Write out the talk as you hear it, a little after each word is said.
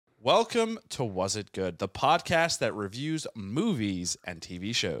Welcome to Was It Good, the podcast that reviews movies and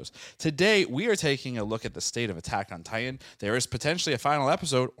TV shows. Today, we are taking a look at the state of Attack on Titan. There is potentially a final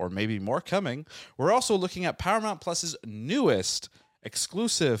episode, or maybe more coming. We're also looking at Paramount Plus's newest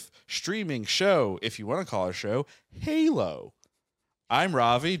exclusive streaming show, if you want to call it a show, Halo. I'm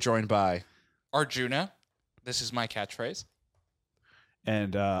Ravi, joined by Arjuna. This is my catchphrase.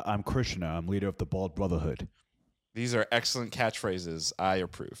 And I'm Krishna. I'm leader of the Bald Brotherhood. These are excellent catchphrases. I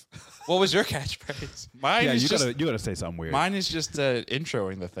approve. What was your catchphrase? Mine is you gotta say something weird. Mine is just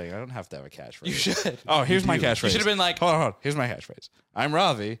introing the thing. I don't have to have a catchphrase. You should. Oh, here's my catchphrase. You should have been like, hold on. Here's my catchphrase. I'm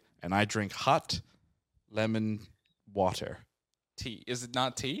Ravi, and I drink hot lemon water. tea. Is it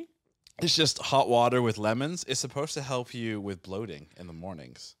not tea? It's just hot water with lemons. It's supposed to help you with bloating in the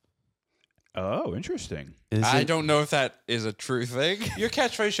mornings. Oh, interesting. I don't know if that is a true thing. Your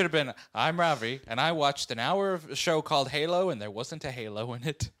catchphrase should have been, I'm Ravi, and I watched an hour of a show called Halo, and there wasn't a Halo in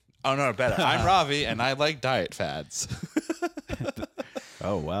it. Oh, no, better. I'm Ravi, and I like diet fads.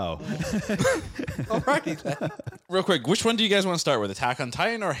 Oh, wow. Alrighty then. Real quick, which one do you guys want to start with, Attack on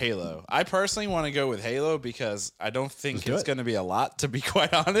Titan or Halo? I personally want to go with Halo because I don't think it's going to be a lot, to be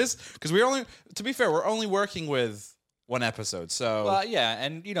quite honest. Because to be fair, we're only working with one episode, so Yeah,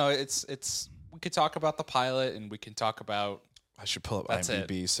 and you know, it's we could talk about the pilot, and we can talk about I should pull up That's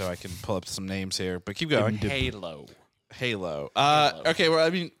IMDb so I can pull up some names here. But keep going. Halo. Halo. Okay, well, I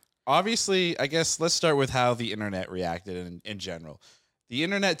mean, obviously, I guess let's start with how the internet reacted in general. The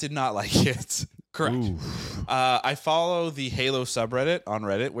internet did not like it. Correct. I follow the Halo subreddit on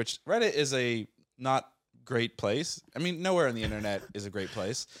Reddit, which Reddit is a not great place. I mean, nowhere on the internet is a great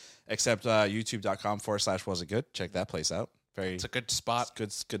place, except youtube.com/wasitgood. Check that place out. It's a good spot.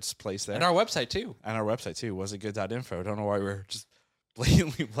 Good place there. And our website too. And our website too, wasitgood.info. Don't know why we're just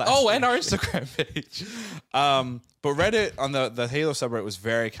blatantly blasting. Oh, and our Instagram page. But Reddit on the Halo subreddit was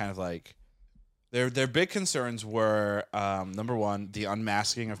very kind of like their big concerns were number one, the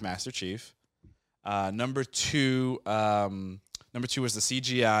unmasking of Master Chief. Number two was the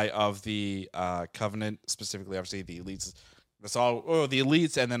CGI of the Covenant, specifically, obviously the elites. That's all. Oh, the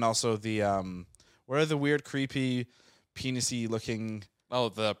elites, and then also the what are the weird, creepy, penisy looking? Oh,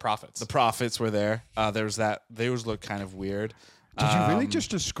 the prophets. The prophets were there. There was that. Those look kind of weird. Did you really just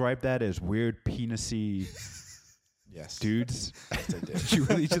describe that as weird, penisy yes, dudes? Yes, I did. Did you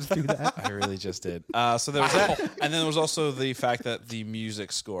really just do that? I really just did. So there was that, and then there was also the fact that the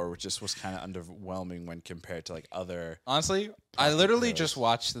music score, which just was kind of underwhelming when compared to like other. Honestly, I literally just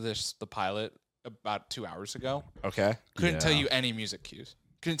watched the pilot about 2 hours ago. Okay. Couldn't tell you any music cues.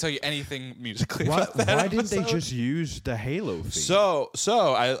 Couldn't tell you anything musically. Why about that didn't they episode. just use the Halo theme? So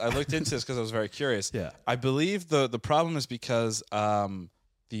I looked into this because I was very curious. Yeah. I believe the problem is because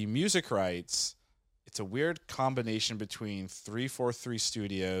the music rights. It's a weird combination between 343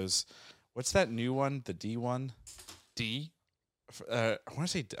 Studios. What's that new one? The D one? D? I want to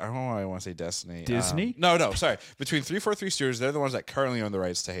say. I don't know why I want to say Destiny. Disney? No. Sorry. Between 343 Studios, they're the ones that currently own the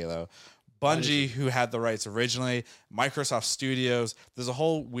rights to Halo. Bungie, who had the rights originally. Microsoft Studios. There's a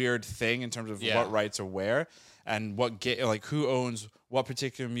whole weird thing in terms of what rights are where and what like who owns what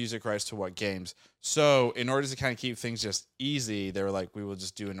particular music rights to what games. So in order to kind of keep things just easy, they were like, we will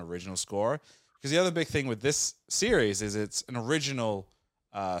just do an original score. Because the other big thing with this series is it's an original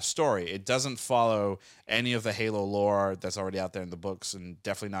story. It doesn't follow any of the Halo lore that's already out there in the books, and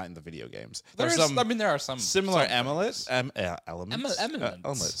definitely not in the video games. There are some similar some elements.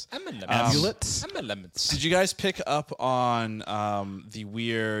 Elements. Amulets. Did you guys pick up on the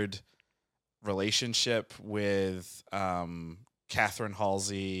weird relationship with Catherine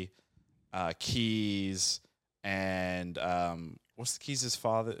Halsey, Keyes, and what's Keyes'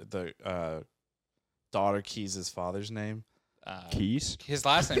 father? The daughter Keyes' father's name? Keys? His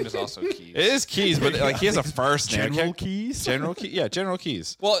last name is also Keyes. It is Keyes, but like he has a first name. General Keys? General Keyes. Yeah, General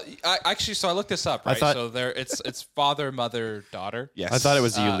Keyes. Well, so I looked this up, right? thought- So it's father, mother, daughter. Yes. I thought it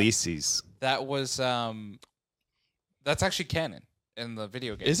was Ulysses. That was that's actually canon in the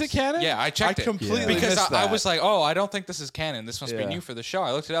video game. Is it canon? Yeah, I checked I it. completely because missed I that. was like, oh, I don't think this is canon. This must be Yeah. new for the show.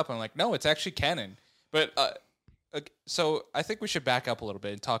 I looked it up and I'm like, no, it's actually canon. But so I think we should back up a little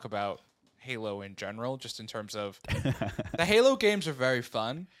bit and talk about Halo in general, just in terms of the Halo games are very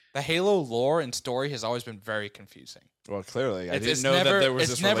fun. The Halo lore and story has always been very confusing. Well, clearly, I It's didn't know never- that there was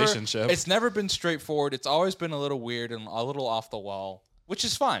it's this never- relationship. It's never been straightforward. It's always been a little weird and a little off the wall, which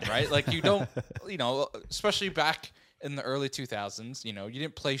is fine, right? Like you don't, especially back in the early 2000s, you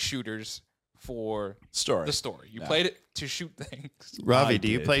didn't play shooters for story. the story. You played it to shoot things. Ravi, I do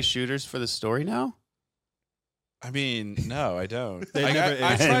you did. play shooters for the story now? I mean, no, I don't.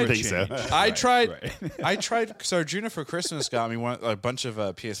 I tried. think so. I tried. Right. I tried. So Arjuna for Christmas got me a bunch of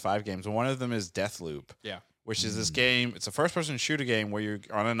PS5 games. One of them is Deathloop. Yeah. Which is this game. It's a first-person shooter game where you're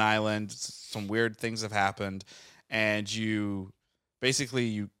on an island. Some weird things have happened, and you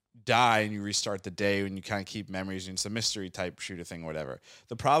die and you restart the day and you kind of keep memories. And it's a mystery type shooter thing, or whatever.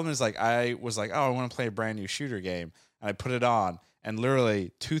 The problem is I was like, oh, I want to play a brand new shooter game, and I put it on, and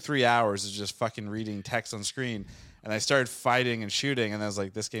literally 2-3 hours is just fucking reading text on screen, and I started fighting and shooting, and I was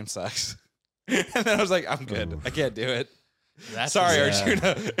like, this game sucks. And then I was like, I'm good. I can't do it. Sorry,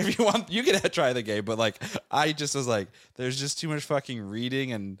 Arjuna. If you want, you can try the game. But I just was like, there's just too much fucking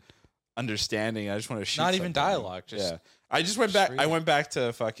reading and understanding. I just want to shoot. Not even dialogue. Just I just went back. I went back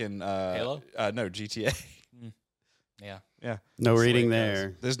to fucking Halo. No, GTA. Yeah. No reading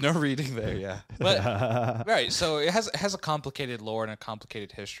there. There's no reading there. Yeah. But right. So it has a complicated lore and a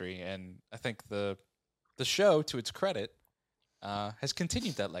complicated history, and I think the show, to its credit, has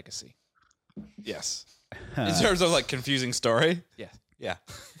continued that legacy. Yes. In terms of confusing story. Yeah. Yeah.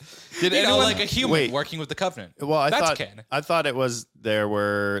 Did anyone like a human working with the Covenant? Well, That's canon. I thought it was there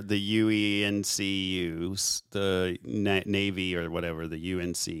were the UNCUs, the Navy or whatever, the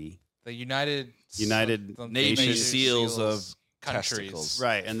UNC, the United Navy SEALs of countries, testicles.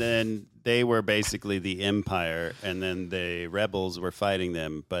 Right, and then they were basically the Empire, and then the rebels were fighting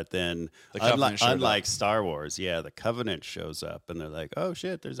them. But then, unlike Star Wars, the Covenant shows up, and they're like, "Oh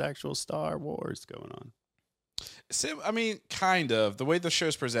shit, there's actual Star Wars going on." I mean, kind of. The way the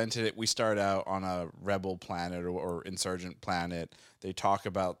show's presented it, we start out on a rebel planet or insurgent planet. They talk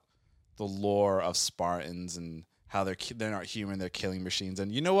about the lore of Spartans and how they're not human, they're killing machines.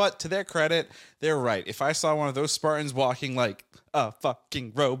 And you know what? To their credit, they're right. If I saw one of those Spartans walking like a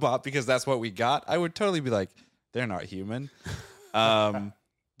fucking robot because that's what we got, I would totally be like, they're not human. But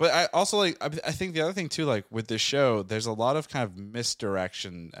I also I think the other thing too, with this show, there's a lot of kind of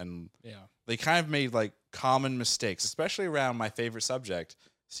misdirection, and they kind of made common mistakes, especially around my favorite subject,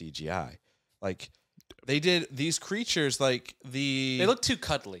 CGI. They did these creatures they look too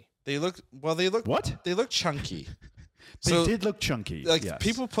cuddly. They look what? They look chunky. They did look chunky. Yes.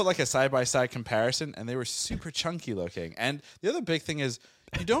 People put a side-by-side comparison, and they were super chunky looking. And the other big thing is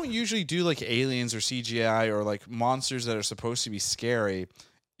you don't usually do aliens or CGI or monsters that are supposed to be scary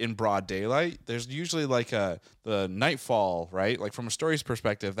in broad daylight. There's usually the Nightfall, right? From a story's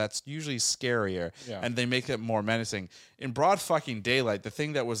perspective, that's usually scarier, and they make it more menacing. In broad fucking daylight, the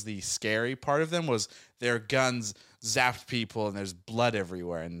thing that was the scary part of them was their guns zapped people and there's blood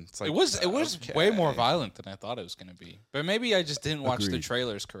everywhere, and it's it was way more violent than I thought it was going to be. But maybe I just didn't watch the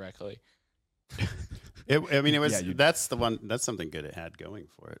trailers correctly. It was that's something good it had going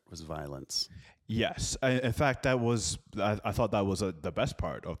for it was violence. Yes, in fact, that was I thought that was the best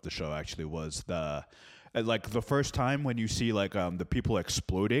part of the show. Actually, was the first time when you see the people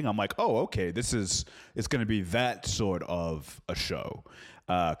exploding. I'm like, oh, okay, it's going to be that sort of a show.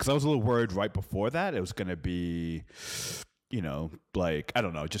 Because I was a little worried right before that it was going to be, I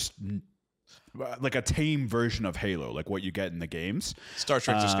don't know, just a tame version of Halo, what you get in the games. Star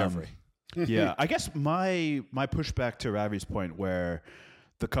Trek Discovery. Yeah, I guess my pushback to Ravi's point where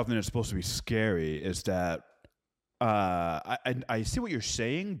the Covenant is supposed to be scary is that I see what you're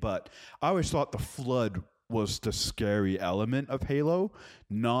saying, but I always thought the Flood was the scary element of Halo,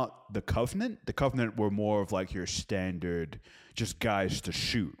 not the Covenant. The Covenant were more of your standard just guys to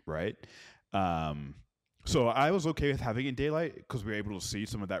shoot, right? So I was okay with having it in daylight because we were able to see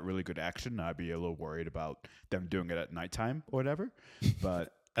some of that really good action. I'd be a little worried about them doing it at nighttime or whatever,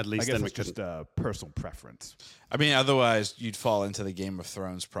 but at least I guess it's just a personal preference. I mean, otherwise you'd fall into the Game of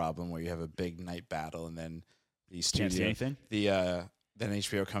Thrones problem where you have a big night battle and then the studio, can't see anything. Then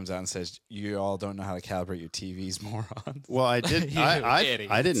HBO comes out and says, "You all don't know how to calibrate your TVs, morons." Well, I did.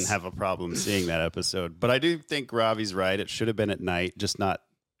 I didn't have a problem seeing that episode, but I do think Ravi's right. It should have been at night, just not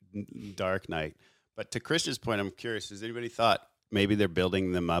dark night. But to Christian's point, I'm curious: has anybody thought maybe they're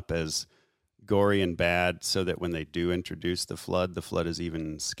building them up as gory and bad, so that when they do introduce the flood is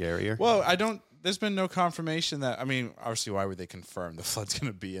even scarier? Well, there's been no confirmation that. I mean, obviously, why would they confirm the flood's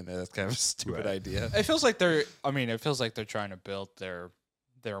going to be in there? That's kind of a stupid idea. It feels like they're trying to build their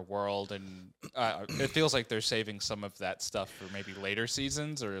world, and it feels like they're saving some of that stuff for maybe later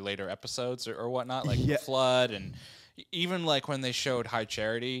seasons or later episodes or whatnot, the flood, and even when they showed High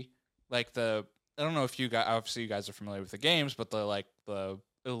Charity, I don't know if you guys, obviously you guys are familiar with the games, but the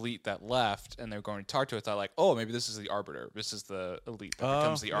elite that left and they're going to talk to it, thought oh, maybe this is the Arbiter. This is the elite that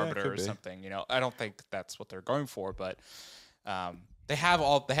becomes the Arbiter or something. I don't think that's what they're going for, but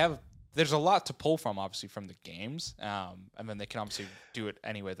there's a lot to pull from, obviously, from the games, and then they can obviously do it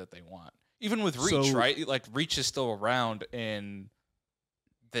any way that they want. even with Reach, right? Like Reach is still around in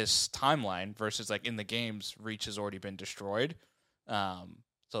this timeline versus like in the games, Reach has already been destroyed.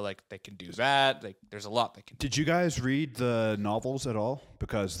 So like they can do that. There's a lot they can do. Did you guys read the novels at all?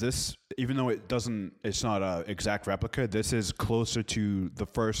 Because this, even though it's not an exact replica, this is closer to the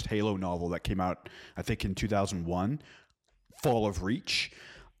first Halo novel that came out, I think, in 2001, Fall of Reach.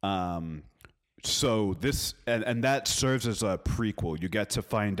 So this, and that serves as a prequel. You get to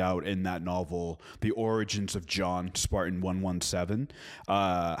find out in that novel the origins of John, Spartan 117,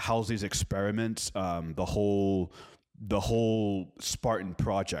 Halsey's experiments, the whole Spartan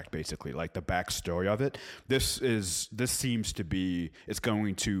project, basically, like the backstory of it. This seems to be, it's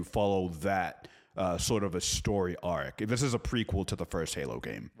going to follow that sort of a story arc. This is a prequel to the first Halo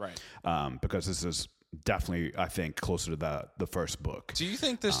game, right? Because this is definitely, I think, closer to the first book. Do you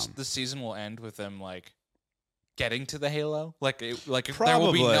think the season will end with them like getting to the Halo? Like there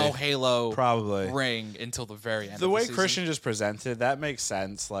will be no Halo ring until the very end. The way Christian just presented, that makes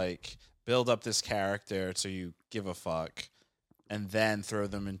sense. Like, build up this character so you give a fuck, and then throw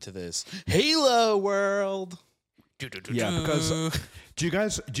them into this Halo world. Yeah, because do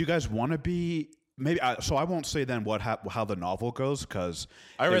you guys want to be maybe? So I won't say then how the novel goes, because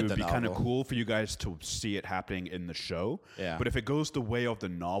it would be kind of cool for you guys to see it happening in the show. Yeah. But if it goes the way of the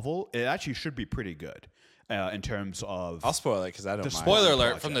novel, it actually should be pretty good in terms of. I'll spoil it because I don't mind. Spoiler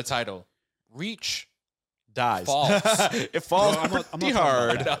alert from the title: Reach dies. Falls. It falls pretty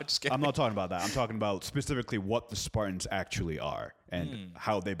hard. I'm not talking about that. I'm talking about specifically what the Spartans actually are and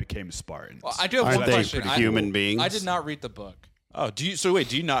how they became Spartans. Well, I do have one question. Human beings? I did not read the book. Oh, do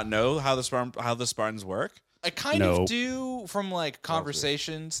you not know how the Spartans work? I kind of do from like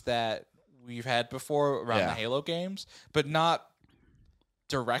conversations that we've had before around the Halo games, but not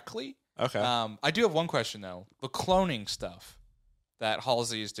directly. Okay. I do have one question though. The cloning stuff that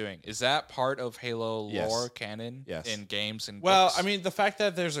Halsey is doing, is that part of Halo lore canon in games and books? I mean, the fact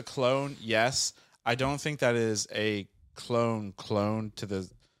that there's a clone, yes. I don't think that is a clone to the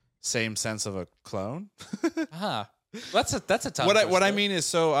same sense of a clone. That's a tough. What I mean is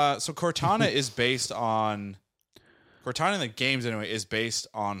so Cortana is based on Cortana in the games anyway is based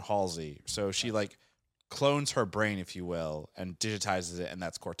on Halsey. So she like clones her brain, if you will, and digitizes it, and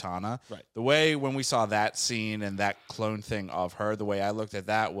that's Cortana. Right. The way when we saw that scene and that clone thing of her, the way I looked at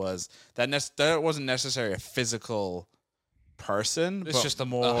that was that wasn't necessarily a physical person. It's just a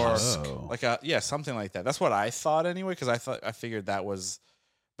husk. Like something like that. That's what I thought anyway, because I figured that was.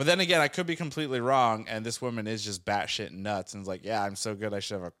 But then again, I could be completely wrong, and this woman is just batshit nuts, and is like, yeah, I'm so good, I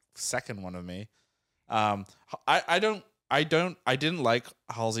should have a second one of me. I didn't like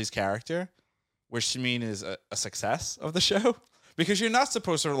Halsey's character, which to me is a success of the show, because you're not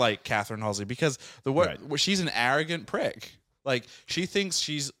supposed to like Catherine Halsey, because she's an arrogant prick. Like, she thinks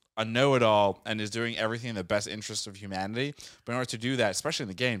she's a know-it-all and is doing everything in the best interest of humanity. But in order to do that, especially in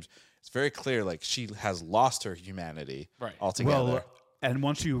the games, it's very clear like she has lost her humanity altogether. Well, and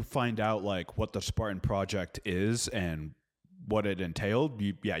once you find out like what the Spartan Project is and what it entailed,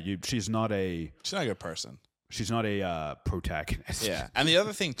 she's not a good person. She's not a protagonist. Yeah, and the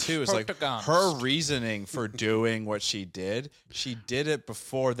other thing too is like her reasoning for doing what she did it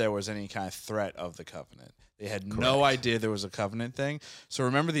before there was any kind of threat of the Covenant. They had no idea there was a Covenant thing. So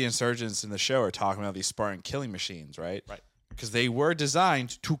remember, the insurgents in the show are talking about these Spartan killing machines, right? Right. Because they were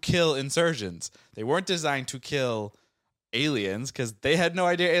designed to kill insurgents. They weren't designed to kill aliens, because they had no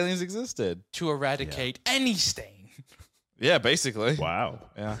idea aliens existed. To eradicate any stain. Yeah, basically. Wow.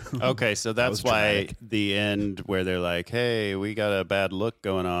 Yeah. Okay, so that's why the end where they're like, hey, we got a bad look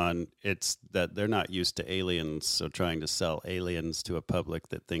going on, it's that they're not used to aliens, so trying to sell aliens to a public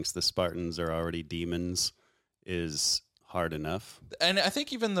that thinks the Spartans are already demons is hard enough. And I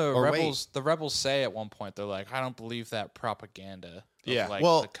think even the rebels say at one point, they're like, I don't believe that propaganda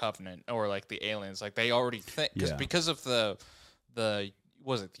of the Covenant or like the aliens. Like, they already think, because of the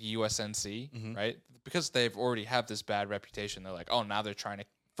was it the USNC, right? Because they've already have this bad reputation, they're like, oh, now they're trying to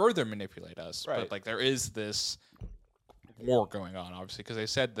further manipulate us. Right. But like, there is this war going on, obviously, because they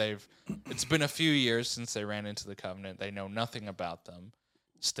said it's been a few years since they ran into the Covenant. They know nothing about them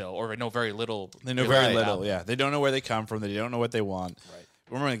still, or they know very little. They know very little. Yeah, they don't know where they come from. They don't know what they want. Right.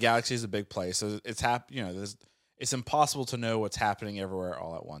 Remember, the galaxy is a big place, so it's impossible to know what's happening everywhere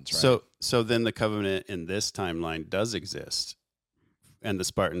all at once. Right. So then the Covenant in this timeline does exist, and the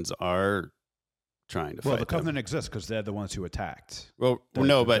Spartans are trying to fight the Covenant exists because they're the ones who attacked. Well,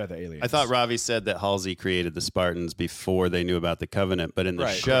 but I thought Ravi said that Halsey created the Spartans before they knew about the Covenant, but in the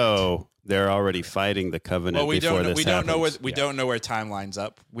show, they're already fighting the Covenant. Well, we don't know where timelines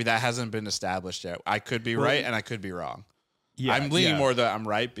up. That hasn't been established yet. I could be right and I could be wrong. Yeah, I'm leaning more that I'm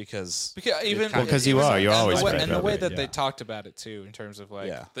right because you are. You're always right. And the way that they talked about it too, in terms of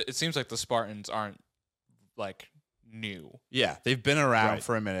like, it seems like the Spartans aren't like new. Yeah, they've been around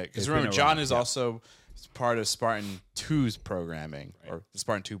for a minute. Because remember, John is also part of Spartan 2's programming, or the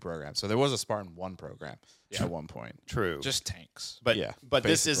Spartan 2 program. So there was a Spartan 1 program at one point. True. Just tanks. But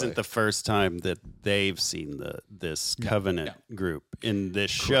this isn't the first time that they've seen this Covenant group in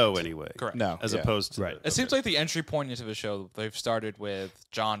this show anyway. Correct. No. As opposed to... It seems like the entry point into the show, they've started with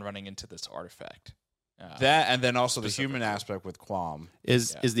John running into this artifact. That, and then also the human aspect with Quam.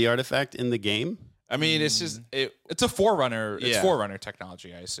 Is the artifact in the game? I mean, it's just it's a Forerunner. It's Forerunner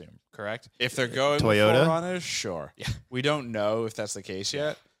technology, I assume. Correct. If they're going Toyota? with Forerunners, sure. Yeah. We don't know if that's the case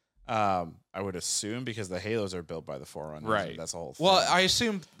yet. I would assume because the Halos are built by the Forerunners. Right. That's the whole thing. Well, I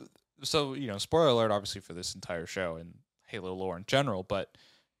assume. So spoiler alert, obviously for this entire show and Halo lore in general, but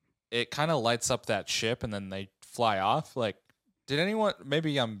it kind of lights up that ship and then they fly off. Like, did anyone?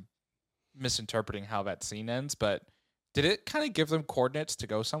 Maybe I'm misinterpreting how that scene ends, but did it kind of give them coordinates to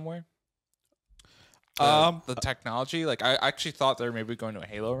go somewhere? The technology, like I actually thought they were maybe going to a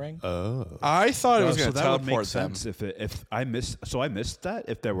Halo ring. Oh, I thought it was going to teleport would make them. sense if I missed that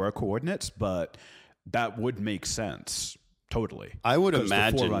if there were coordinates, but that would make sense totally. I would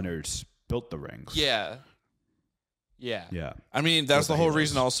imagine the Forerunners built the rings. Yeah. I mean, that's the whole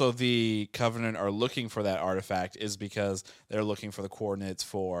reason. Also, the Covenant are looking for that artifact is because they're looking for the coordinates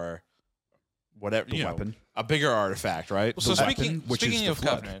for whatever the weapon, a bigger artifact, right? Well, so speaking of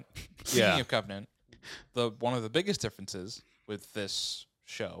Covenant, one of the biggest differences with this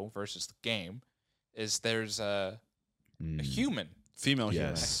show versus the game is there's a human, female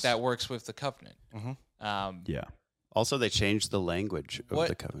human that works with the Covenant. Mm-hmm. Also, they changed the language of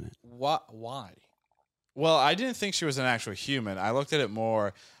the Covenant. Why? Well, I didn't think she was an actual human. I looked at it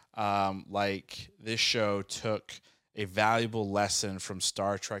more like this show took a valuable lesson from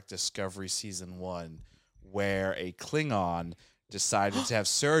Star Trek Discovery Season 1, where a Klingon decided to have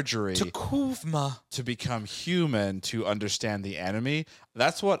surgery to become human to understand the enemy.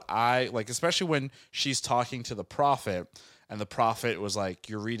 That's what I like, especially when she's talking to the Prophet, and the Prophet was like,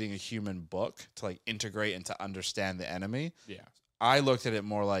 you're reading a human book to like integrate and to understand the enemy. Yeah. I looked at it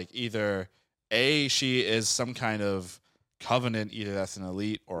more like either she is some kind of Covenant, either that's an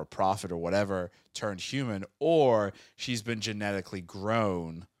elite or a prophet or whatever, turned human, or she's been genetically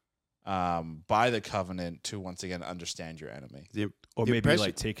grown by the Covenant to once again understand your enemy. Or maybe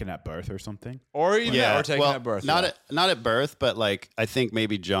like taken at birth or something. Or even or taken at birth. Not at birth, but like I think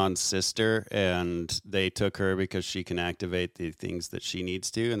maybe John's sister, and they took her because she can activate the things that she needs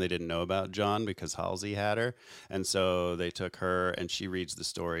to, and they didn't know about John because Halsey had her. And so they took her, and she reads the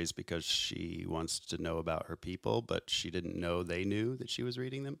stories because she wants to know about her people, but she didn't know they knew that she was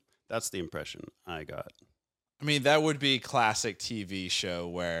reading them. That's the impression I got. I mean, that would be classic TV show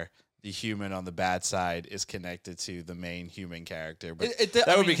where the human on the bad side is connected to the main human character, but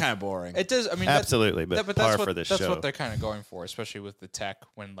that would be kind of boring. It does. I mean, absolutely, but that's for this show. That's what they're kind of going for, especially with the tech.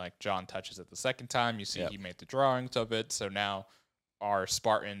 When like John touches it the second time, you see he made the drawings of it. So now our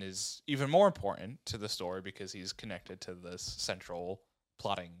Spartan is even more important to the story because he's connected to this central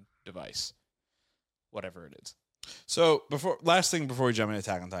plotting device, whatever it is. So last thing before we jump into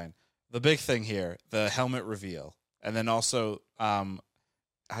Attack on Titan, the big thing here, the helmet reveal, and then also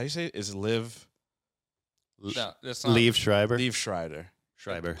how do you say it? Is Liv? No, it's not. Liev Schreiber. Liev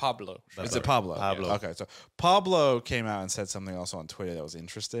Schreiber. Pablo. Is it Pablo? Pablo. Okay, so Pablo came out and said something also on Twitter that was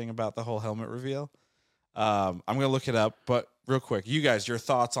interesting about the whole helmet reveal. I'm going to look it up, but real quick, you guys, your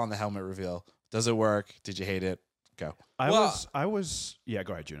thoughts on the helmet reveal. Does it work? Did you hate it? Go. I was. Yeah,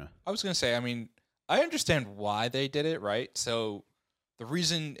 go ahead, Juna. I was going to say, I mean, I understand why they did it, right? So the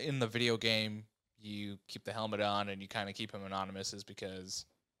reason in the video game you keep the helmet on and you kind of keep him anonymous is because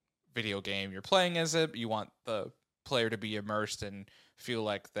video game you're playing as it, you want the player to be immersed and feel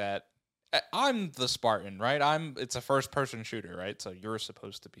like that I'm the Spartan, right? It's a first person shooter, right? So you're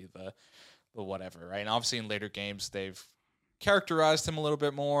supposed to be the whatever, right? And obviously in later games they've characterized him a little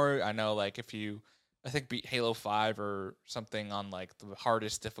bit more. I know like if you I think beat Halo 5 or something on like the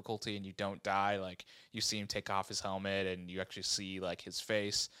hardest difficulty and you don't die, like you see him take off his helmet and you actually see like his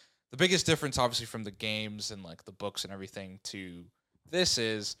face. The biggest difference obviously from the games and like the books and everything to this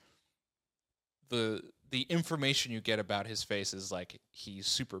is the information you get about his face is like he's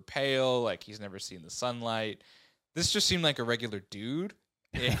super pale, like he's never seen the sunlight. This just seemed like a regular dude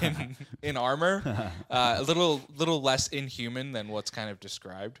in armor, a little less inhuman than what's kind of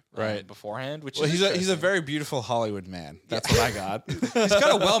described beforehand. Which he's a very beautiful Hollywood man. That's what I got. He's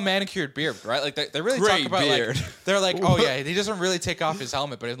got a well manicured beard, right? Like they really Great talk about beard. like they're like, oh yeah, he doesn't really take off his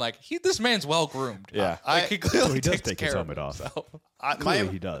helmet, but it's like this man's well groomed. Yeah, he clearly he does takes take his care of helmet off. himself. Clearly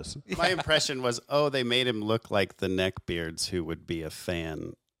he does. My impression was, they made him look like the neckbeards who would be a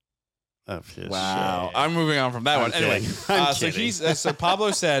fan of his wow. shit. I'm moving on from that one. Anyway, I'm so kidding. so Pablo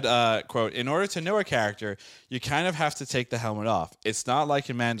said, quote, in order to know a character, you kind of have to take the helmet off. It's not like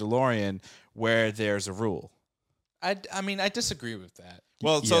in Mandalorian where there's a rule. I mean, I disagree with that.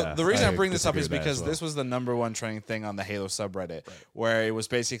 Well, so Yeah, the reason I I bring this up disagree is with that because as well. this was the number one trending thing on the Halo subreddit, where it was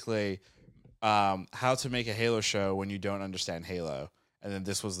basically how to make a Halo show when you don't understand Halo. And then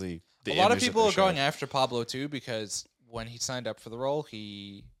this was the A lot of image that people they are going showed. after Pablo too because when he signed up for the role,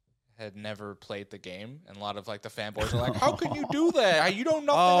 he had never played the game, and a lot of like the fanboys are like, "How can you do that? You know nothing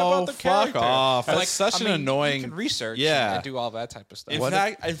about the fuck character." off. And, That's such an annoying- You can research, Yeah. and do all that type of stuff.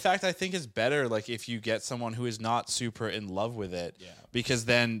 In fact, I think it's better like if you get someone who is not super in love with it, because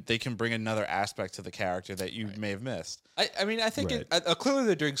then they can bring another aspect to the character that you may have missed. I mean, I think Right. clearly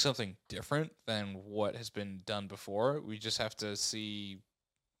they're doing something different than what has been done before. We just have to see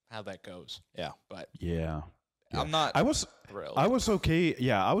how that goes. Yeah. But Yeah. I'm not I was thrilled. I was okay.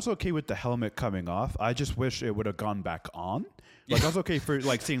 Yeah, I was okay with the helmet coming off. I just wish it would have gone back on. Like I was okay for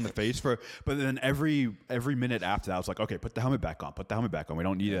like seeing the face but then every minute after that, I was like, okay, put the helmet back on. Put the helmet back on. We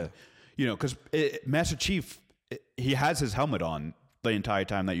don't need because Master Chief, he has his helmet on the entire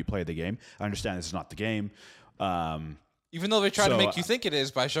time that you play the game. I understand this is not the game. Even though they try to So, make you think it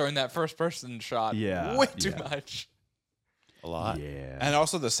is by showing that first person shot Yeah, way too yeah. much. A lot. Yeah. And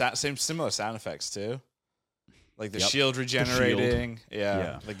also the similar sound effects too. Like the Yep. shield regenerating,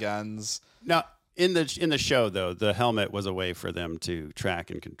 Yeah. the guns. Now, in the show though, the helmet was a way for them to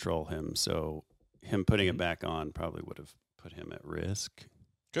track and control him. So him putting it back on probably would have put him at risk.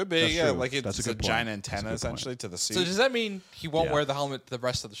 Could be, That's yeah. true. Like That's it's a a good point. giant That's a antenna good point. essentially to the suit. So does that mean he won't Yeah. wear the helmet the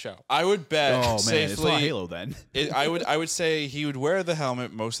rest of the show? I would bet Oh man, safely. it's not Halo then. I would say he would wear the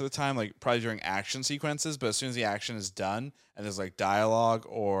helmet most of the time, like probably during action sequences. But as soon as the action is done and there's like dialogue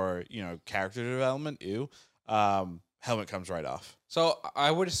or character development, helmet comes right off. So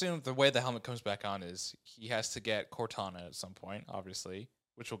I would assume the way the helmet comes back on is he has to get Cortana at some point, obviously,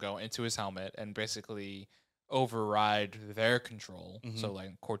 which will go into his helmet and basically override their control. Mhm. So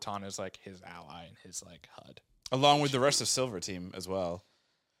like Cortana is like his ally and his like HUD. Along with the rest of Silver Team as well.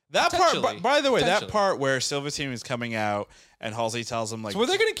 That part, Potentially. by the way, that Potentially. part where Silver Team is coming out and Halsey tells him like, So were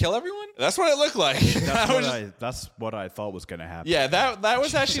they going to kill everyone? that's what it looked like. That's what I thought was going to happen. Yeah, that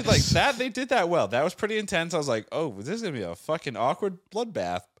was actually like that. They did that well. That was pretty intense. I was like, oh, this is gonna be a fucking awkward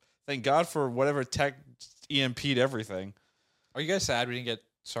bloodbath. Thank God for whatever tech EMP'd everything. Are you guys sad we didn't get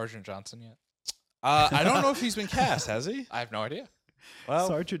Sergeant Johnson yet? I don't know if he's been cast, has he? I have no idea. Well,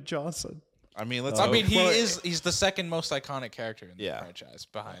 Sergeant Johnson. I mean, let's. I hope mean, for- he's the second most iconic character in the Yeah. franchise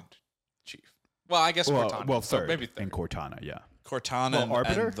behind Chief. Well, I guess Cortana. Well, So third. maybe third. And Cortana, yeah. Cortana Well, and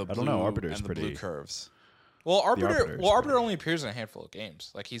Arbiter? and the blue, I don't know. Arbiter's and the blue pretty- curves. Well, Arbiter Arbiter. is Well, Arbiter pretty- only appears in a handful of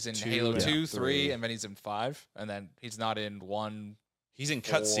games. Like he's in 2, Halo yeah, 2, 3, 3. and then he's in 5, and then he's not in 1 He's in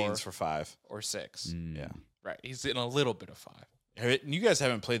 4. cutscenes for 5. or 6. Mm. Yeah. Right. He's in a little bit of 5. You guys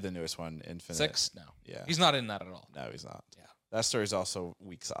haven't played the newest one, Infinite. 6? No. Yeah. He's not in that at all. No, he's not. Yeah. That story's also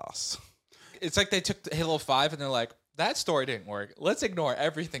weak sauce. It's like they took Halo 5 and they're like, that story didn't work. Let's ignore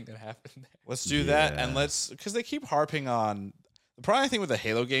everything that happened there. Let's do that, and Yeah. because they keep harping on the problem. I think with the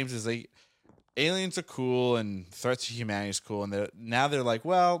Halo games is aliens are cool and threats to humanity is cool, and now they're like,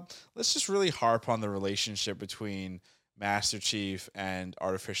 well, let's just really harp on the relationship between Master Chief and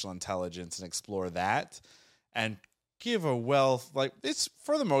artificial intelligence and explore that, and give it's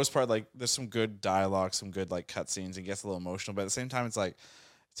for the most part like there's some good dialogue, some good like cutscenes, and gets a little emotional, but at the same time it's like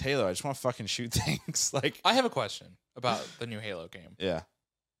it's Halo. I just want to fucking shoot things. Like, I have a question about the new Halo game. yeah,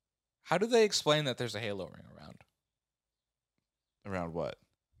 How do they explain that there's a Halo ring around? around what?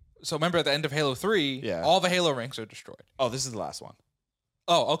 So remember at the end of Halo 3, Yeah. all the Halo rings are destroyed. Oh, this is the last one.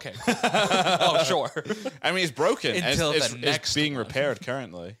 Oh, okay. Oh, sure. I mean, it's broken. and Until it's, the it's next being one. repaired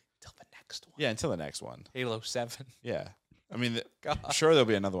currently. Till the next one. Yeah, until the next one. Halo 7. Yeah. I mean, God. sure there'll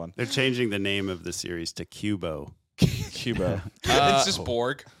be another one. They're changing the name of the series to Cubo. Cubo. It's just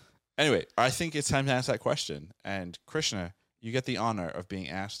Borg. Anyway, I think it's time to ask that question. And Krishna, you get the honor of being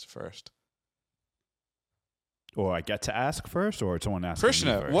asked first. Or I get to ask first, or someone asks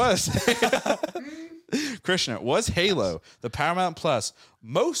Krishna, was Halo the Paramount Plus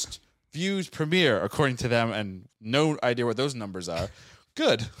most viewed premiere according to them, and no idea what those numbers are?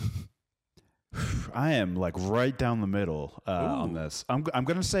 Good. I am like right down the middle on this. I'm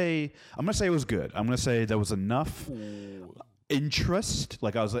gonna say it was good. I'm gonna say there was enough interest.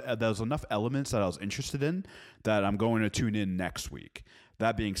 Like there was enough elements that I was interested in that I'm going to tune in next week.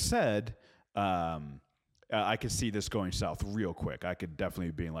 That being said, I could see this going south real quick. I could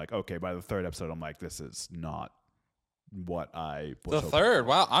definitely be like, okay, by the third episode, I'm like, this is not what I was. The third?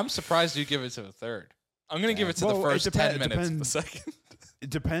 Wow, I'm surprised you give it to the third. I'm gonna give it to the first 10 minutes of the second. It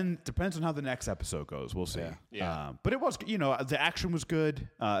depends on how the next episode goes. We'll see. Yeah. But it was, the action was good.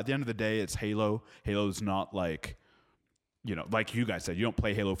 At the end of the day, it's Halo. Halo's not like, like you guys said, you don't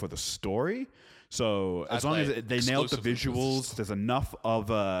play Halo for the story. So as long as they nailed the visuals, there's enough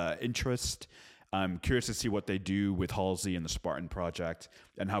of interest. I'm curious to see what they do with Halsey and the Spartan Project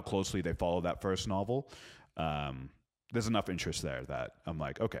and how closely they follow that first novel. There's enough interest there that I'm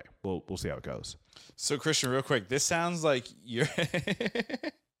like, okay, we'll see how it goes. So Christian, real quick, this sounds like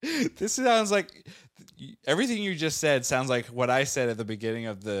this sounds like everything you just said sounds like what I said at the beginning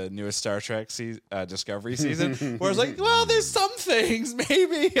of the newest Star Trek Discovery season, where I was like, well, there's some things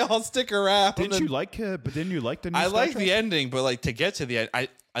maybe I'll stick around. But didn't you like the new I Star like Trek? the ending, but like to get to the end,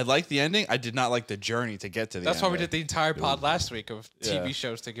 I like the ending. I did not like the journey to get to the That's end. why we did the entire pod last week of TV Yeah.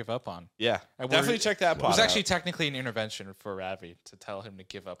 shows to give up on. Yeah, And definitely check that pod It was out. actually technically an intervention for Ravi to tell him to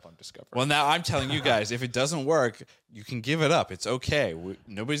give up on Discovery. Well, now I'm telling you guys, if it doesn't work, you can give it up. It's okay.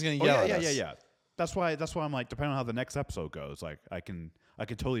 Nobody's gonna yell at us. Yeah. That's why I'm like, depending on how the next episode goes, like I can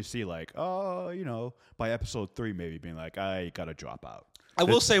totally see like, by episode 3 maybe being like, I gotta drop out. I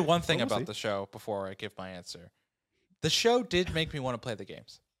will say one thing we'll about see. the show before I give my answer. The show did make me want to play the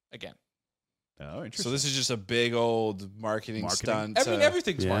games again. Oh, interesting. So this is just a big old marketing stunt. I mean,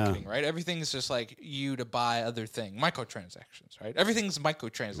 everything's Yeah. marketing, right? Everything's just like you to buy other thing, microtransactions, right? Everything's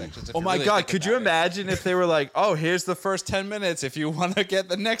microtransactions. if Oh you my really God! think Could you about it. imagine if they were like, "Oh, here's the first 10 minutes. If you want to get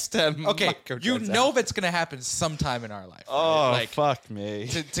the next 10." Okay, you microtransactions." know that's gonna happen sometime in our life. Oh, right? Like, fuck me.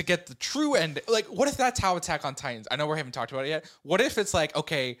 to get the true end. Like, what if that's how Attack on Titans? I know we haven't talked about it yet. What if it's like,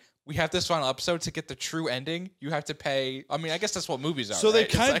 okay, we have this final episode to get the true ending. You have to pay. I mean, I guess that's what movies are. So right?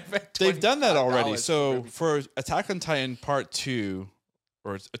 they've done that already. $25 So for Attack on Titan Part 2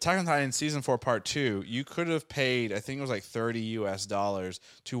 or Attack on Titan Season 4 Part 2, you could have paid, I think it was like $30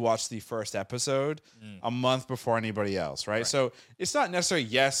 to watch the first episode a month before anybody else, right? So it's not necessarily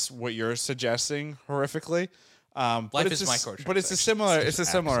what you're suggesting horrifically. But Life it's is a, but it's a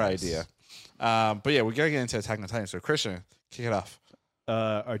similar idea. But yeah, we gotta get into Attack on Titan. So Christian, kick it off.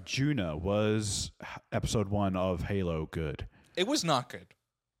 Arjuna was episode 1 of Halo good? It was not good,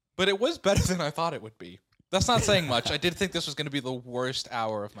 but it was better than I thought it would be. That's not saying much. I did think this was going to be the worst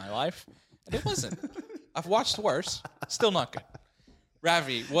hour of my life, and it wasn't. I've watched worse. Still not good.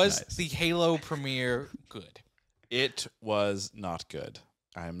 Ravi, was the Halo premiere good? It was not good.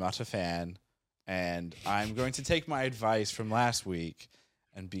 I am not a fan, and I'm going to take my advice from last week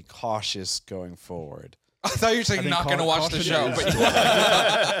and be cautious going forward. I thought you were saying not going to watch the show, but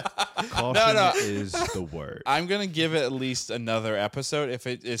Caution is the word. I'm going to give it at least another episode. If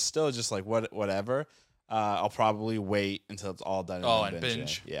it is still just like whatever, I'll probably wait until it's all done. and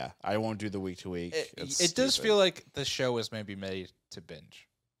binge. It. Yeah, I won't do the week to week. It does feel like the show is maybe made to binge.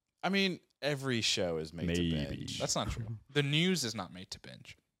 I mean, every show is made to binge. That's not true. The news is not made to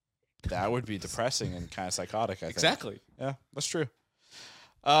binge. That would be depressing and kind of psychotic, I think. Exactly. Yeah, that's true.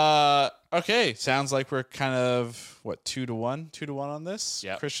 Okay, sounds like we're kind of 2-1 on this.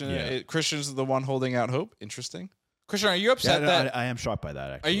 Yep. Christian's the one holding out hope. Interesting. Christian, are you upset that I am shocked by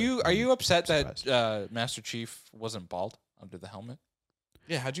that. Actually, are you upset that Master Chief wasn't bald under the helmet?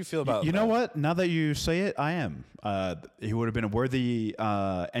 Yeah, how'd you feel about You that? know what? Now that you say it, I am. He would have been a worthy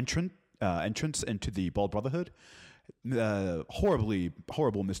entrance into the Bald Brotherhood.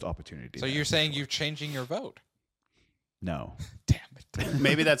 Horrible missed opportunity. So you're saying you're changing your vote? No. Damn it!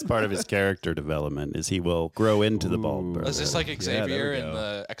 Maybe that's part of his character development, is he will grow into the bald bird. Is this like there Xavier we in go.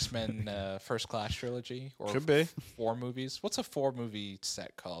 the X-Men First Class trilogy? Or Could be. 4 movies. What's a 4-movie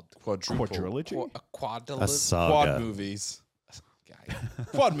set called? Quadrilogy? A quadrilogy? A saga. Quad movies.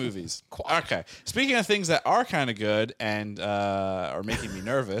 Quad movies. Okay. Speaking of things that are kind of good and are making me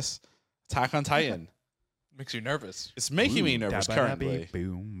nervous, Attack on Titan. Makes you nervous. It's making me nervous currently.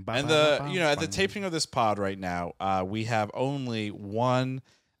 And at the taping of this pod right now, we have only one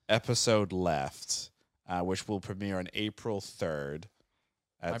episode left, which will premiere on April 3rd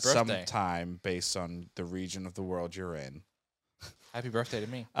at some time based on the region of the world you're in. Happy birthday to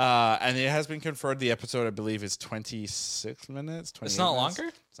me. And it has been confirmed. The episode, I believe, is 26 minutes. It's not longer?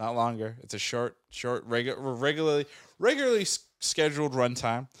 It's not longer. It's a short, regularly scheduled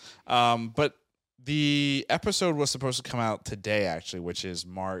runtime. But the episode was supposed to come out today, actually, which is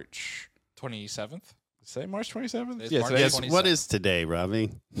March 27th. Say March 27th? It's March 27th. What is today,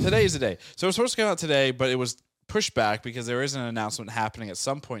 Robbie? Today is the day. So it was supposed to come out today, but it was pushed back because there is an announcement happening at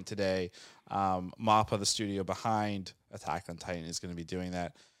some point today. MAPPA, the studio behind Attack on Titan, is going to be doing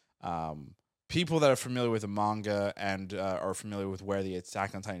that. People that are familiar with the manga and are familiar with where the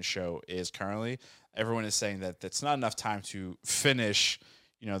Attack on Titan show is currently, everyone is saying that it's not enough time to finish,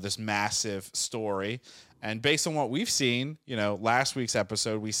 this massive story. And based on what we've seen, last week's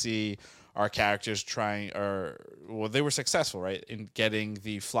episode, we see our characters they were successful, right, in getting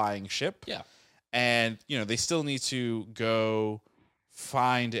the flying ship. Yeah. And, they still need to go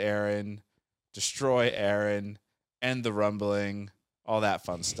find Eren, destroy Eren, end the rumbling, all that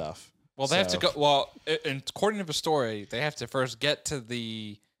fun stuff. Well, they have to go. Well, according to the story, they have to first get to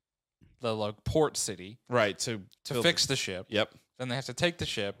the port city, right, to fix the ship. Yep. Then they have to take the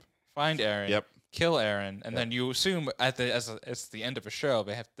ship, find Eren. Yep. Kill Eren, and then you assume as the end of a show,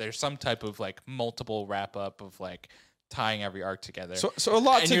 there's some type of multiple wrap up of tying every arc together. So a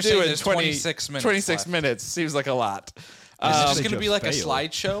lot to do in 26 minutes. 26 minutes seems like a lot. Is it just going to be like a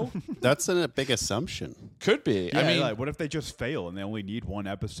slideshow? That's a big assumption. Could be. Yeah, I mean, what if they just fail and they only need one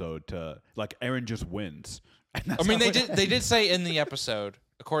episode to Eren just wins? They did say in the episode,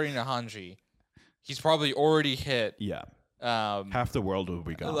 according to Hanji, he's probably already hit. Yeah. Half the world will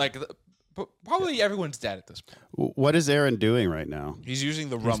be gone. Probably everyone's dead at this point. What is Eren doing right now? He's using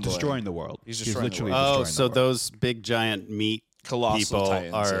the He's rumbling. destroying the world. He's destroying literally the world. destroying So the world. those big giant meat Colossal people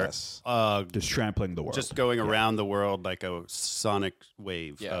Titans, are yes. Just trampling the world. just going around the world like a sonic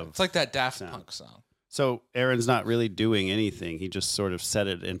wave. Yeah, of it's like that Daft sound. Punk song. So Eren's not really doing anything. He just sort of set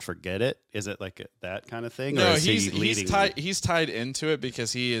it and forget it. Is it like that kind of thing? No, or is he's tied into it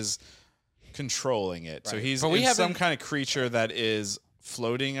because he is controlling it. So Right. he's But we some haven't- kind of creature that is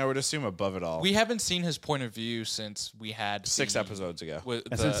floating, I would assume, above it all. We haven't seen his point of view since we had 6 episodes ago.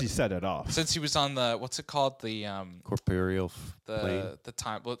 and since he set it off. Since he was on the what's it called the corporeal plane? the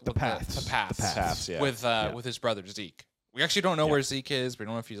time The paths. the paths The paths, yeah. with his brother Zeke. We actually don't know where Zeke is. We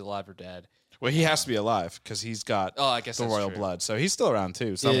don't know if he's alive or dead. Well, he has to be alive because he's got I guess the that's royal true. blood. So he's still around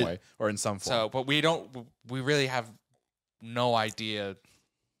too, some way or in some form. So, but we really have no idea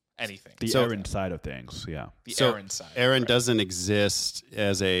anything. The So- Eren side of things, yeah. The So Eren side. Eren right. doesn't exist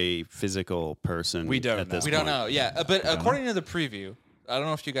as a physical person. We don't at know. this We don't point. know. Yeah, but according to the preview, I don't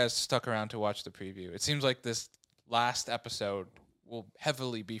know if you guys stuck around to watch the preview. It seems like this last episode will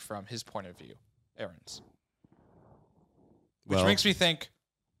heavily be from his point of view, Eren's. Which Well- makes me think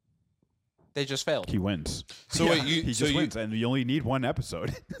they just failed. He wins. So wait, he just wins, and you only need one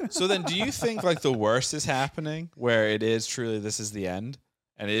episode. So then, do you think the worst is happening, where it is truly this is the end,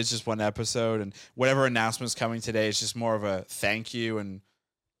 and it is just one episode, and whatever announcement's coming today is just more of a thank you, and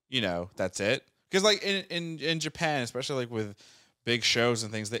that's it? Because in Japan, especially with big shows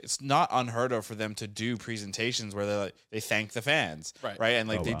and things, it's not unheard of for them to do presentations where they thank the fans, Right. And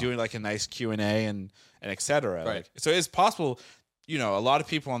they wow. do a nice Q&A and etc. Right. So it's possible. A lot of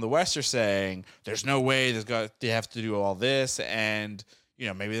people on the West are saying there's no way they have to do all this, and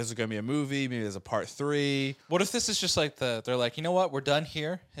maybe there's going to be a movie, maybe there's a part 3. What if this is just they're like, you know what, we're done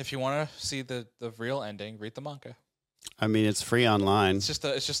here. If you want to see the real ending, read the manga. I mean, it's free online. It's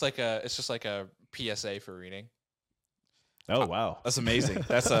just like a PSA for reading. Oh, wow. That's amazing.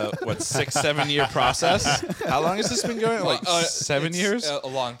 That's a 6-7 year process. How long has this been going? 7 It's years? a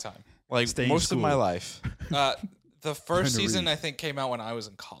long time. Staying Most of my school. life. The first to season read. I think came out when I was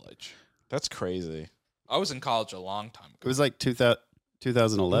in college. That's crazy. I was in college a long time It ago. was like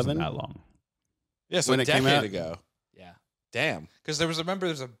 2011. Wasn't that long. Yeah, so When a it came decade out? ago. Yeah, Damn. because there's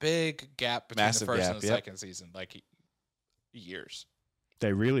a big gap between Massive the first gap, and the yep. second season, years.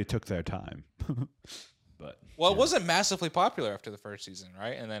 They really took their time. But Well, it wasn't massively popular after the first season,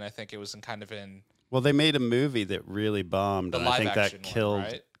 right? And then I think it was in. Well, they made a movie that really bombed, The and I think live-action that one, killed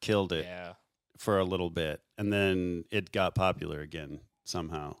right? killed it Yeah. for a little bit, and then it got popular again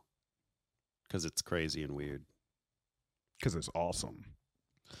somehow because it's crazy and weird. because it's awesome.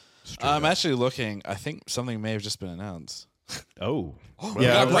 Straight I'm up. actually looking. I think something may have just been announced. Oh. We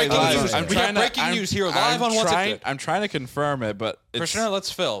Yeah, got right, breaking live. news. I'm We got trying to- breaking I'm- news here live on What's It Good. I'm trying to confirm it, but it's, Krishna, let's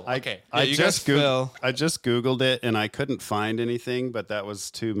fill. Okay. Yeah, you guys fill. I just Googled it and I couldn't find anything, but that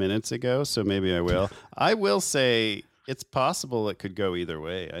was 2 minutes ago, so maybe I will. I will say it's possible it could go either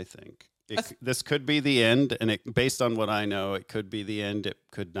way, I think. This could be the end, and based on what I know, it could be the end. It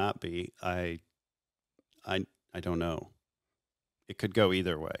could not be. I don't know. It could go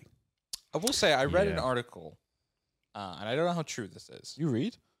either way. I will say I read an Yeah. article, and I don't know how true this is. You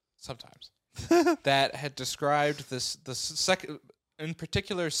read? Sometimes that had described the second, in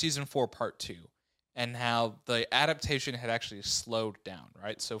particular, season 4, part 2, and how the adaptation had actually slowed down,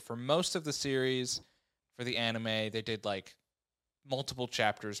 right? So for most of the series, for the anime, they did like multiple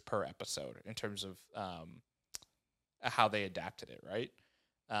chapters per episode in terms of how they adapted it, right?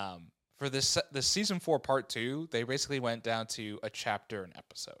 For the season 4 part 2, they basically went down to a chapter an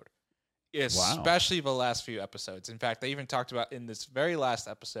episode, especially the last few episodes. In fact, they even talked about in this very last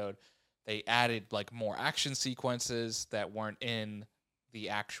episode, they added like more action sequences that weren't in the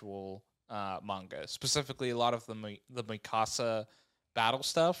actual manga. Specifically, a lot of the Mikasa battle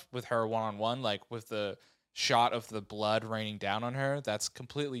stuff with her one-on-one, like with the shot of the blood raining down on her, that's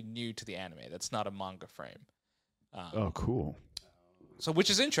completely new to the anime. That's not a manga frame. Oh, cool. So,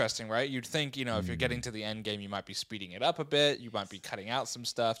 which is interesting, right? You'd think, if you're getting to the end game, you might be speeding it up a bit. You might be cutting out some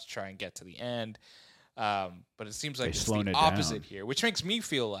stuff to try and get to the end. But it seems like it's the opposite here, which makes me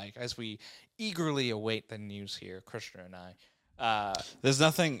feel like, as we eagerly await the news here, Christian and I, there's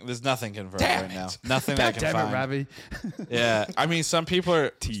nothing confirmed right now. Nothing that I can find. Ravi. Yeah, I mean, some people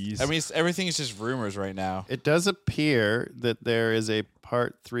are tease. I mean, everything is just rumors right now. It does appear that there is a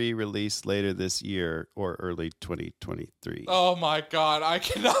part 3 release later this year or early 2023. Oh my God, I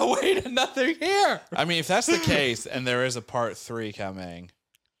cannot wait another year. I mean, if that's the case, and there is a part 3 coming,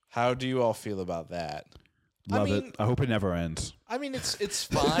 how do you all feel about that? Love it. I hope it never ends. I mean, it's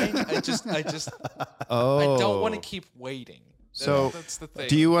fine. I just I Oh. don't want to keep waiting. So, that's the thing.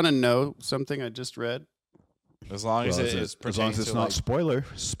 do you want to know something I just read? As long as as long as it's not spoiler.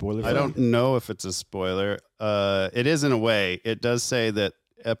 I don't know if it's a spoiler. It is in a way. It does say that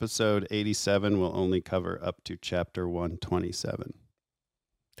episode 87 will only cover up to chapter 127.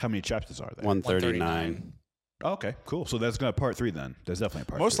 How many chapters are there? 139. Oh, okay, cool. So that's going to part 3 then. There's definitely a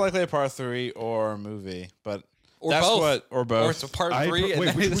part Most 3. likely a part 3 or a movie, but Or that's both. or both. Or it's a part 3 and Wait,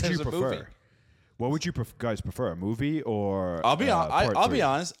 then which would there's you a prefer? movie. What would you guys prefer, a movie or? I'll be I'll be 3?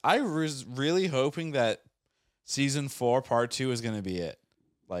 honest. I was really hoping that season 4 part 2 is going to be it.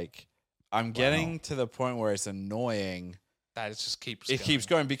 Like, I'm getting to the point where it's annoying. That it just keeps Keeps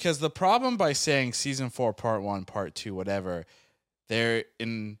going because the problem by saying season 4 part 1 part 2 whatever, there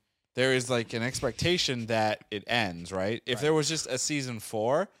is like an expectation that it ends, right? If there was just a season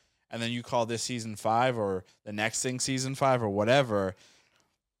 4 and then you call this season 5 or the next thing season 5 or whatever,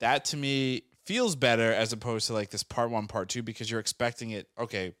 that to me feels better as opposed to like this part 1 part 2 because you're expecting it,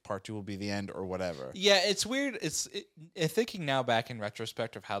 okay, part 2 will be the end or whatever. Yeah, it's weird. Thinking now back in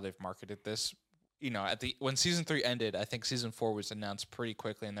retrospect of how they've marketed this, when season 3 ended, I think season 4 was announced pretty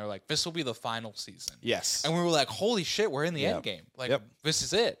quickly, and they're like, "This will be the final season." Yes, and we were like, "Holy shit, we're in the end game! Like, this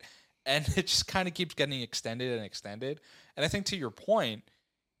is it." And it just kind of keeps getting extended and extended. And I think to your point,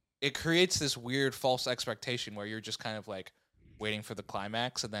 it creates this weird false expectation where you're just kind of like waiting for the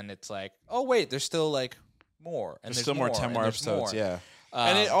climax, and then it's like, "Oh wait, there's still like more, and there's still more 10 more episodes." Yeah,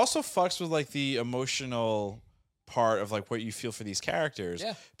 and it also fucks with like the emotional part of like what you feel for these characters.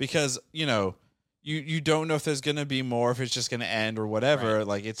 Yeah, because you don't know if there's gonna be more, if it's just gonna end or whatever. Right.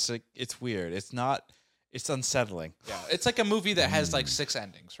 Like it's weird. It's unsettling. Yeah, it's like a movie that has like 6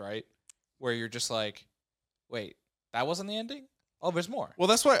 endings, right? Where you're just like, wait, that wasn't the ending? Oh, there's more. Well,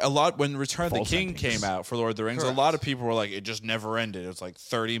 that's why when Return of the King came out for Lord of the Rings, a lot of people were like, it just never ended. It was like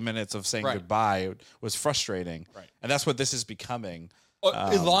 30 minutes of saying goodbye. It was frustrating. Right. And that's what this is becoming.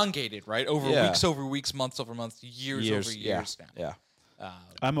 Elongated, right? Weeks over weeks, months over months, years over years now. Yeah.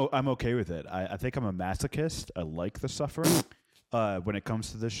 I'm okay with it. I think I'm a masochist. I like the suffering when it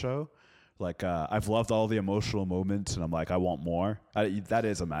comes to this show. Like I've loved all the emotional moments, and I'm like, I want more. I'm a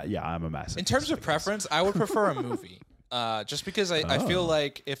masochist. In terms of preference, I would prefer a movie. Just because I feel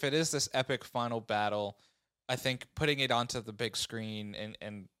like if it is this epic final battle, I think putting it onto the big screen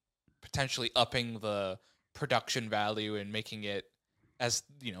and potentially upping the production value and making it as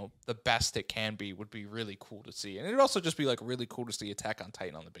the best it can be would be really cool to see. And it'd also just be like really cool to see Attack on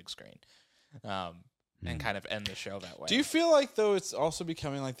Titan on the big screen. And kind of end the show that way. Do you feel like though it's also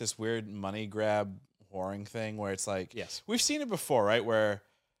becoming like this weird money grab whoring thing where it's like, yes, we've seen it before, right? Where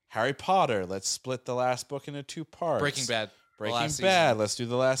Harry Potter, let's split the last book into 2 parts. Breaking Bad, let's do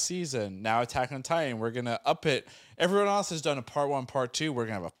the last season. Now Attack on Titan, we're gonna up it. Everyone else has done a part 1, part 2. We're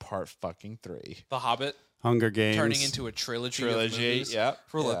gonna have a part fucking 3. The Hobbit, Hunger Games, turning into a trilogy of movies,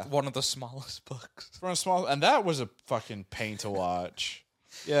 for like one of the smallest books. And that was a fucking pain to watch.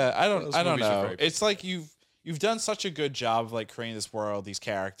 Yeah, I don't know. It's like you've done such a good job of like creating this world, these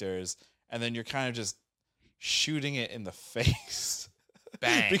characters, and then you're kind of just shooting it in the face.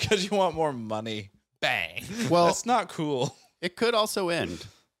 Bang. Because you want more money. Bang. Well, that's not cool. It could also end.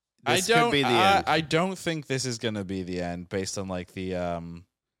 This could be the end. I don't think this is going to be the end based on like the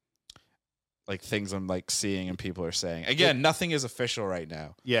like things I'm like seeing and people are saying. Again, nothing is official right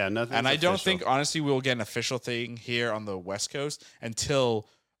now. Yeah, nothing. And I don't think, honestly, we'll get an official thing here on the West Coast until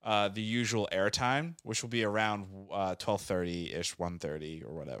the usual airtime, which will be around 12:30-ish, 1:30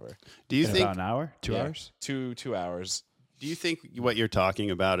 or whatever. Do you think about an hour, 2 hours, 2 hours? Do you think what you're talking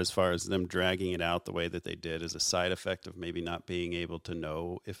about, as far as them dragging it out the way that they did, is a side effect of maybe not being able to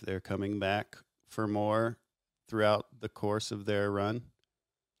know if they're coming back for more throughout the course of their run?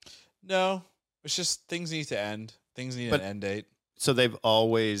 No, it's just things need to end. Things need an end date. So they've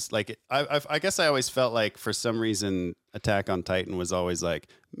always like. I guess I always felt like for some reason Attack on Titan was always like,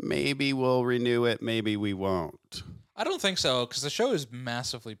 maybe we'll renew it, maybe we won't. I don't think so, because the show is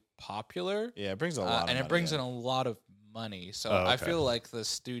massively popular. Yeah, it brings a lot, and it brings in a lot of money. So I feel like the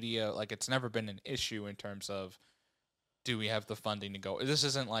studio, like, it's never been an issue in terms of, do we have the funding to go? This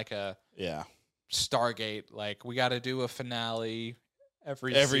isn't like a Stargate, like, we got to do a finale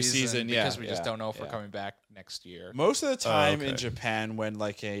every season because we just don't know if we're coming back next year. Most of the time in Japan, when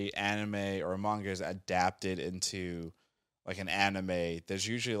like a anime or a manga is adapted into like an anime, there's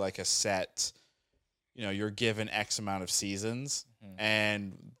usually like a set, you're given X amount of seasons,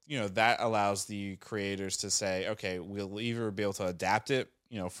 and that allows the creators to say, okay, we'll either be able to adapt it,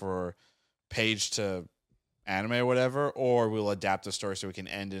 for page to anime or whatever, or we'll adapt the story so we can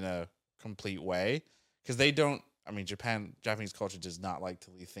end in a complete way, because they don't. I mean, Japanese culture does not like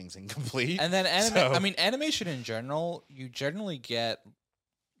to leave things incomplete. And then animation in general, you generally get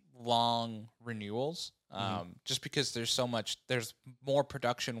long renewals, just because there's more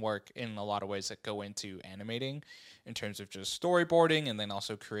production work in a lot of ways that go into animating in terms of just storyboarding and then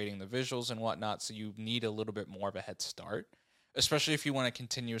also creating the visuals and whatnot. So you need a little bit more of a head start, especially if you want to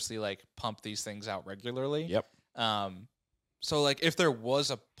continuously like pump these things out regularly. Yep. So like if there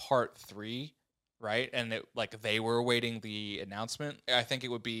was a part 3, right, and they were awaiting the announcement, I think it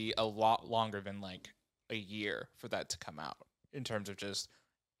would be a lot longer than like a year for that to come out in terms of just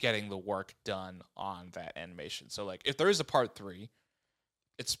getting the work done on that animation. So like if there is a part 3,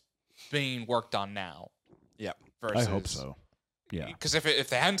 it's being worked on now. Yep. I hope so. Yeah. Because if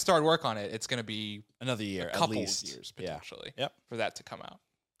they hadn't started work on it, it's going to be another year, a couple at least. Years potentially. Yep. For that to come out,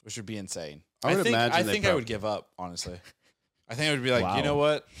 which would be insane. I think I would give up, honestly. I think I would be like, you know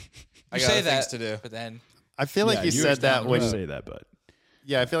what? I got things to do. But then I feel like you said that when say that, but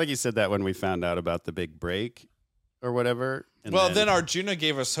I feel like you said that when we found out about the big break or whatever. And then Arjuna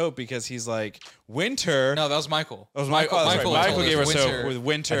gave us hope because he's like, winter. No, that was Michael. That was Michael. Michael gave us hope with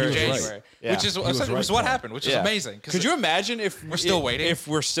winter in January, which is what happened, which is amazing. Could you imagine if we're still waiting? If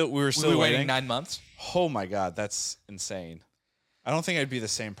we were still waiting 9 months. Oh my God, that's insane. I don't think I'd be the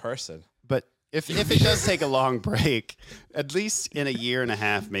same person. But if it does take a long break, at least in a year and a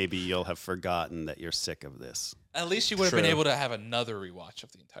half, maybe you'll have forgotten that you're sick of this. At least you would have been able to have another rewatch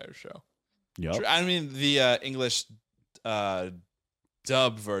of the entire show. Yep. I mean, the English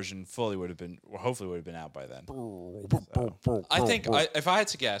dub version hopefully would have been out by then. So. I think if I had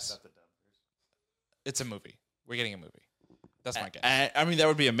to guess, it's a movie. We're getting a movie. That's my guess. I mean, that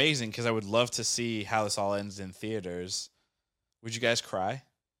would be amazing because I would love to see how this all ends in theaters. Would you guys cry?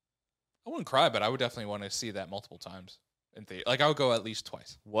 I wouldn't cry, but I would definitely want to see that multiple times in theater. Like I would go at least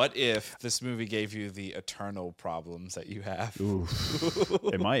twice. What if this movie gave you the eternal problems that you have?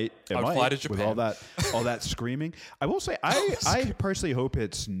 It might. Fly to Japan. With all that screaming. I will say, I personally hope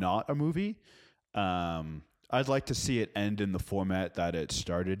it's not a movie. I'd like to see it end in the format that it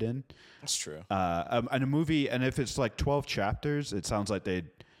started in. That's true. And a movie, and if it's like 12 chapters, it sounds like they'd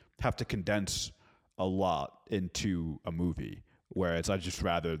have to condense a lot into a movie. Whereas I just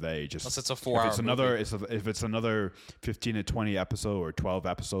rather they just. Unless it's a 4-hour movie. If it's another 15 to 20 episode or 12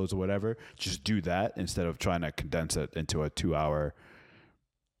 episodes or whatever, just do that instead of trying to condense it into a 2-hour,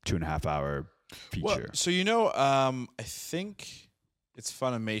 2.5 hour feature. Well, so I think it's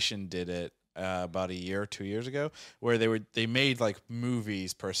Funimation did it about a year or 2 years ago, where they made like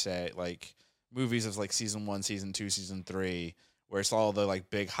movies per se, like movies of like season 1, season 2, season 3, where it's all the like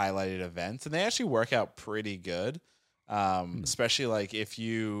big highlighted events, and they actually work out pretty good. Especially like if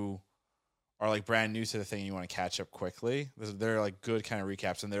you are like brand new to the thing and you want to catch up quickly, they're like good kind of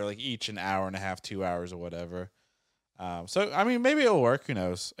recaps, and they're like each an hour and a half, 2 hours or whatever. So I mean, maybe it'll work. Who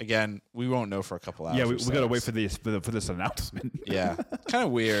knows? Again, we won't know for a couple hours. Yeah, we gotta wait for this announcement. Yeah, kind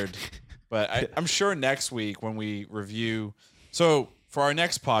of weird, but I'm sure next week when we review. So for our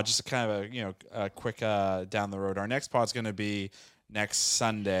next pod, just kind of a quick down the road. Our next pod's going to be next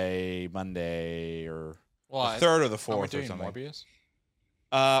Sunday, Monday, or. Well, the 3rd or the 4th or something. Morbius?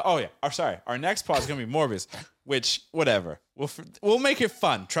 Our next pod is going to be Morbius, which, whatever. We'll make it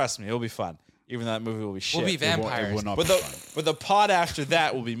fun. Trust me, it'll be fun. even though that movie will be shit. We'll be vampires. It will not But be the fun. but the pod after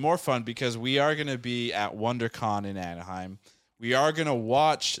that will be more fun because we are going to be at WonderCon in Anaheim. We are going to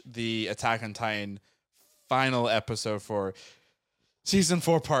watch the Attack on Titan final episode for season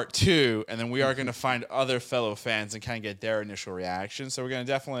 4 part 2, and then we are going to find other fellow fans and kind of get their initial reaction. So we're going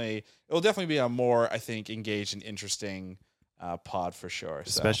to it'll definitely be a more, I think, engaged and interesting pod for sure.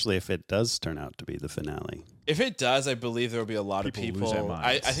 Especially if it does turn out to be the finale. If it does, I believe there will be a lot of People people. lose their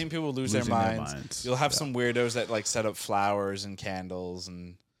minds. I think people will lose their Losing their minds. minds. You'll have some weirdos that like set up flowers and candles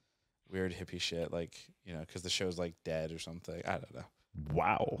and weird hippie shit, like, you know, because the show's like dead or something. I don't know.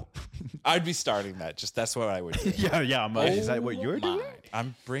 Wow. I'd be starting that. That's what I would do. yeah. I'm like, is that what you're doing?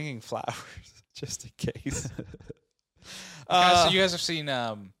 I'm bringing flowers just in case. Guys, so you guys have seen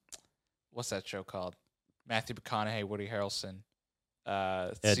what's that show called? Matthew McConaughey, Woody Harrelson,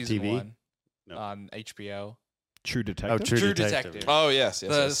 season TV? 1 No. on HBO. True Detective? Oh, True True Detective. Detective. Oh yes,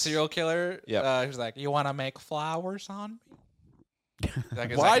 The serial killer. Yep. He was like, "You want to make flowers on me?"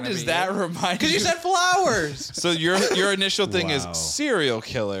 Like, Why does that remind you? Because you said flowers. So your initial thing Wow. is serial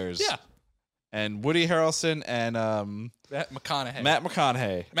killers. Yeah. And Woody Harrelson and Matt McConaughey. Matt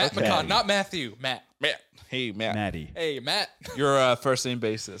McConaughey. Matt Okay. McConaughey, not Matthew. Matt. Matt. Hey Matt. Maddie. Hey, Matt. Your first name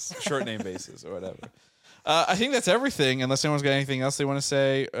basis, short name basis, or whatever. I think that's everything. Unless anyone's got anything else they want to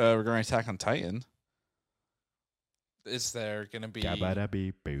say regarding Attack on Titan. Is there gonna be Attacks.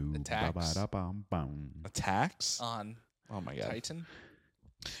 Attacks? on Oh my god. Titan?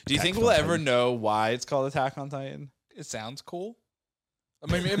 Do you think Attacks we'll on ever Titan. know why it's called Attack on Titan? It sounds cool.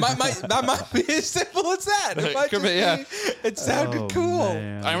 I mean, it might that might be as simple as that. It might Could just be, yeah. be, it sounded cool.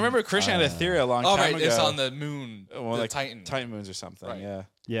 I remember Christian had a theory a long Oh, time right. ago. It's on the moon. Well, the like Titan. Titan moons or something. Right. Yeah.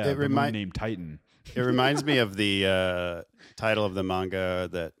 Yeah, It the moon remind- named Titan. It reminds me of the title of the manga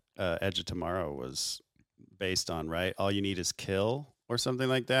that Edge of Tomorrow was based on, right? All you need is kill or something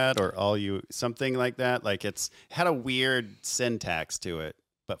like that, or something like that. Like it had a weird syntax to it,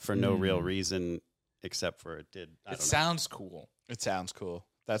 but for no real reason except for it did. I It don't know. sounds cool. It sounds cool.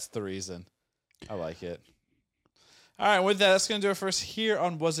 That's the reason. I like it. All right, with that, that's going to do it for us here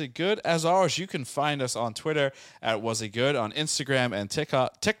on Was It Good? As always, you can find us on Twitter at Was It Good, on Instagram and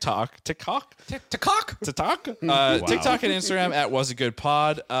TikTok, TikTok, TikTok. TikTok and Instagram at Was It Good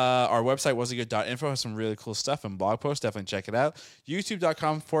Pod. Our website, wasitgood.info, has some really cool stuff and blog posts. Definitely check it out.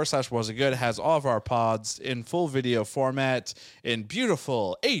 YouTube.com/Was It Good has all of our pods in full video format in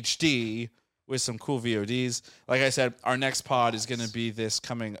beautiful HD with some cool VODs. Like I said, our next pod is going to be this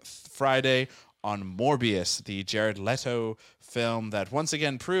coming Friday on Morbius, the Jared Leto film that once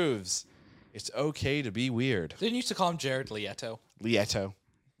again proves it's okay to be weird. Didn't you used to call him Jared Leto? Leto.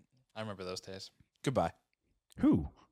 I remember those days. Goodbye. Who?